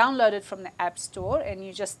 You just download it from the App Store and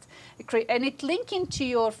you just create, and it links into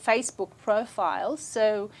your Facebook profile.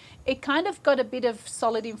 So it kind of got a bit of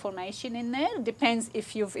solid information in there. It depends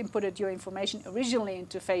if you've inputted your information originally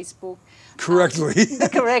into Facebook. Correctly.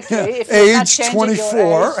 Correctly. If age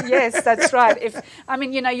 24. Age. Yes, that's right.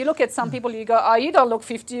 You look at some people, you go, oh, you don't look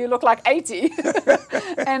 50, you look like 80.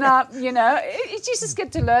 And, you just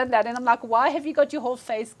get to learn that. And I'm like, why have you got your whole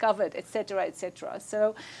face covered, et cetera, et cetera.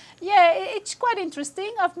 So, yeah, it's quite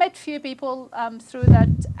interesting. I've met few people through that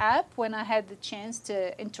app when I had the chance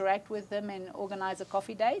to interact with them and organize a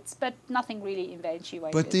coffee dates, but nothing really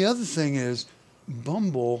eventuated. But the other thing is,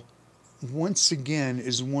 Bumble, once again,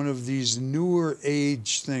 is one of these newer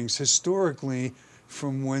age things. Historically,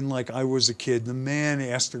 from when, like, I was a kid, the man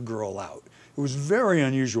asked a girl out. It was very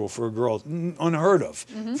unusual for a girl, unheard of,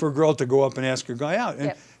 for a girl to go up and ask a guy out.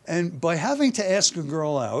 And by having to ask a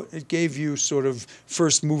girl out, it gave you sort of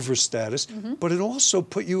first mover status, but it also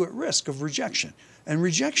put you at risk of rejection. And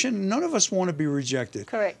rejection, none of us want to be rejected.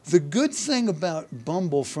 Correct. The good thing about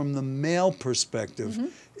Bumble from the male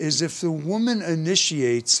perspective is if the woman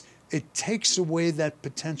initiates, it takes away that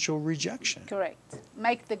potential rejection. Correct.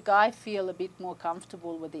 Make the guy feel a bit more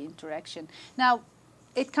comfortable with the interaction. Now,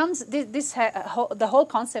 it comes, the whole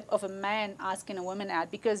concept of a man asking a woman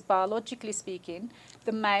out, because biologically speaking,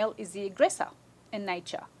 the male is the aggressor in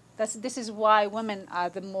nature. This is why women are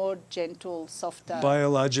the more gentle, softer.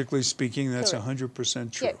 Biologically speaking, that's Correct.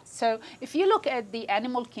 100% true. Yeah. So if you look at the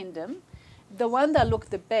animal kingdom, the one that look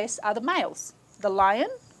the best are the males. The lion.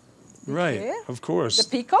 Right, Yeah. of course. The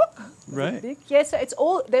peacock. Right. Yeah,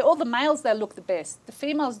 so they're all the males that look the best. The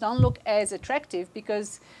females don't look as attractive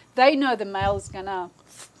because they know the male's gonna,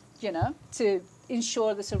 to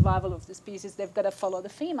ensure the survival of the species, they've got to follow the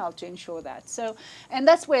female to ensure that. So, and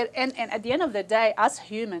that's where, and at the end of the day, us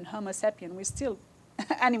human, Homo sapien, we're still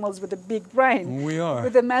animals with a big brain. We are.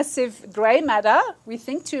 With a massive grey matter. We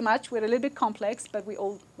think too much, we're a little bit complex, but we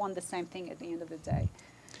all want the same thing at the end of the day.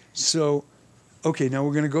 So Okay, now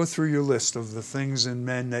we're going to go through your list of the things in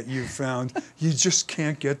men that you've found you just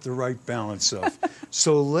can't get the right balance of.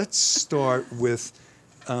 So let's start with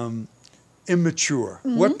immature.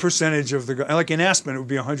 What percentage of the guy, like in Aspen, it would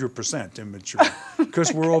be 100% immature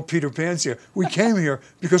because we're all Peter Pans here. We came here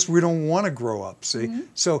because we don't want to grow up, see?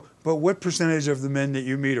 So, but what percentage of the men that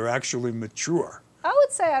you meet are actually mature? I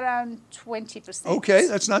would say around 20%. Okay,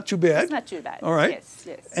 that's not too bad. It's not too bad. All right. Yes,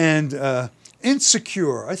 yes. And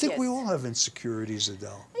insecure. I think we Yes. all have insecurities,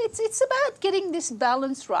 Adele. It's about getting this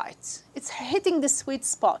balance right. It's hitting the sweet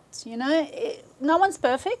spot. You know, no one's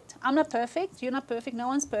perfect. I'm not perfect. You're not perfect. No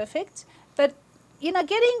one's perfect. But you know,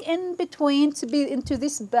 getting in between to be into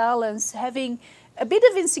this balance, having a bit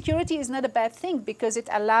of insecurity is not a bad thing because it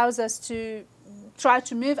allows us to try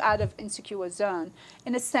to move out of insecure zone.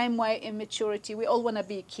 In the same way, in maturity, we all want to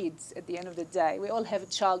be kids at the end of the day. We all have a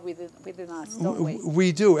child within us, don't we?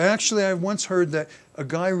 We do. Actually, I once heard that a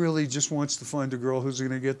guy really just wants to find a girl who's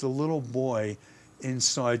going to get the little boy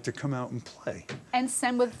inside to come out and play. And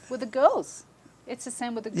same with the girls. It's the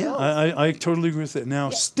same with the Yeah, girls. I totally agree with it. Now,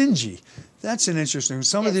 Yeah. stingy. That's an interesting.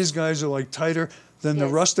 Some of Yes. these guys are like tighter than the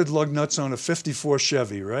Yes. rusted lug nuts on a 54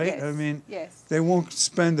 Chevy, right? Yes, I mean, yes. they won't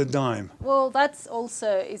spend a dime. Well, that's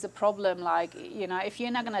also is a problem. Like, you know, if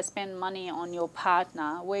you're not going to spend money on your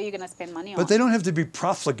partner, where are you going to spend money on? But they don't have to be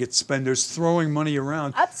profligate spenders throwing money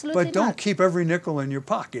around. Absolutely But don't not. keep every nickel in your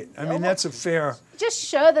pocket. I mean, that's a fair... Just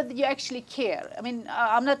show that you actually care. I mean,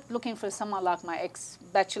 I'm not looking for someone like my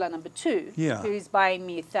ex-bachelor number 2, Yeah. who is buying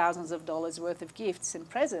me thousands of dollars worth of gifts and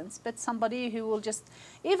presents, but somebody who will just,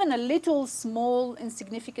 even a little small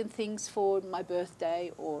insignificant things for my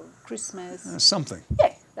birthday or Christmas. Something.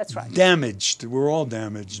 Yeah, that's right. Damaged. We're all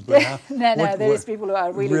damaged. But No, there is people who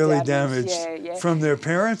are really damaged. Yeah, yeah. From their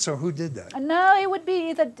parents, or who did that? No, it would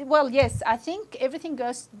be either, well, yes, I think everything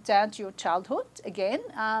goes down to your childhood, again,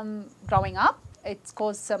 growing up. It's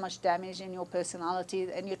caused so much damage in your personality,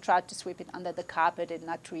 and you try to sweep it under the carpet and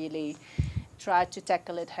not really try to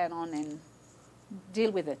tackle it head on and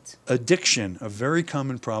deal with it. Addiction, a very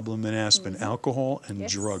common problem in Aspen, alcohol and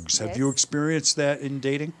Yes, drugs. Have yes. you experienced that in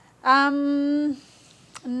dating?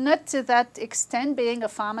 Not to that extent. Being a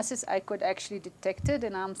pharmacist, I could actually detect it,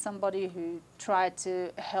 and I'm somebody who tried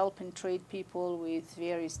to help and treat people with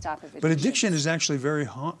various type of addictions. But addiction is actually very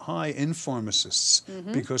high in pharmacists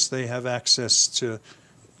because they have access to,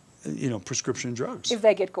 prescription drugs. If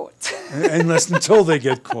they get caught. Until they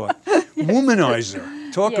get caught.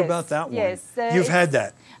 Womanizer. Talk Yes, about that one. yes, You've had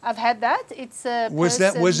that. I've had that. It's a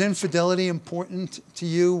Was infidelity important to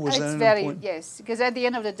you? Was that It's an very, important? yes, because at the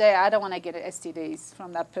end of the day, I don't want to get STDs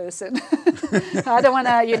from that person. I don't want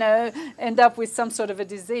to, end up with some sort of a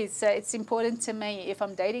disease. So it's important to me, if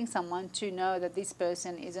I'm dating someone, to know that this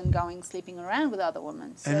person isn't sleeping around with other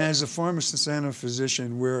women. So And as a pharmacist and a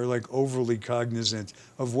physician, we're like overly cognizant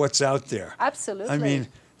of what's out there. absolutely. I mean,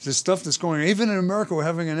 the stuff that's going on. Even in America, we're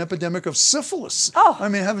having an epidemic of syphilis. Oh. I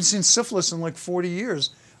mean, I haven't seen syphilis in like 40 years.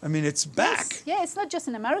 I mean, it's back. Yeah, it's not just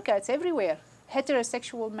in America, it's everywhere.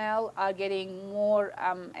 Heterosexual male are getting more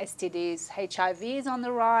STDs, HIV is on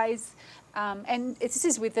the rise, and this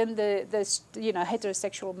is within the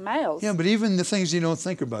heterosexual males. Yeah, but even the things you don't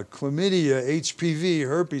think about, chlamydia, HPV,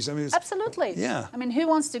 herpes, I mean, it's, Absolutely. Yeah. I mean, who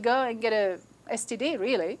wants to go and get a STD,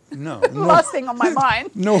 really? no. Last thing on my mind.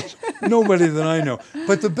 No, nobody that I know.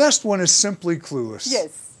 But the best one is simply clueless.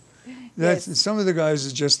 Yes. That's, yes. Some of the guys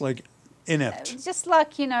are just like inept. Just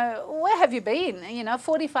like, where have you been?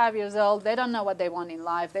 45 years old, they don't know what they want in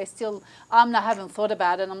life. They still, I haven't thought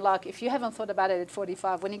about it. I'm like, if you haven't thought about it at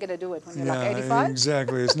 45, when are you going to do it? When you're like 85?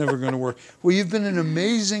 Exactly. It's never going to work. Well, you've been an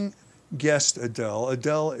amazing guest, Adele.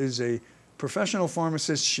 Adele is a professional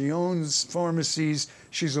pharmacist. She owns pharmacies.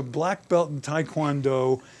 She's a black belt in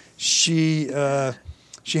Taekwondo. She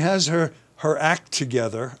has her act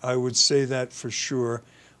together. I would say that for sure.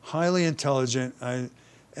 Highly intelligent.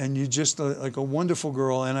 And you're just like a wonderful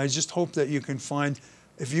girl. And I just hope that you can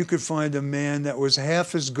if you could find a man that was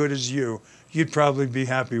half as good as you, you'd probably be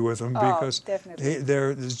happy with him because definitely.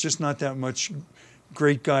 There's just not that much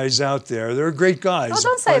great guys out there. There are great guys. Oh,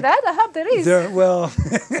 don't say that. I hope there is. Well,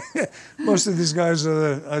 most of these guys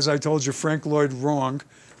are, as I told you, Frank Lloyd wrong.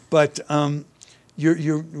 But it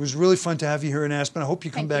was really fun to have you here in Aspen. I hope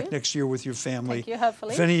you come back next year with your family. Thank you,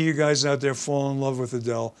 hopefully. If any of you guys out there fall in love with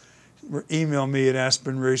Adele, email me at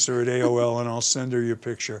aspenracer@AOL and I'll send her your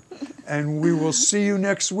picture. And we will see you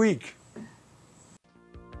next week.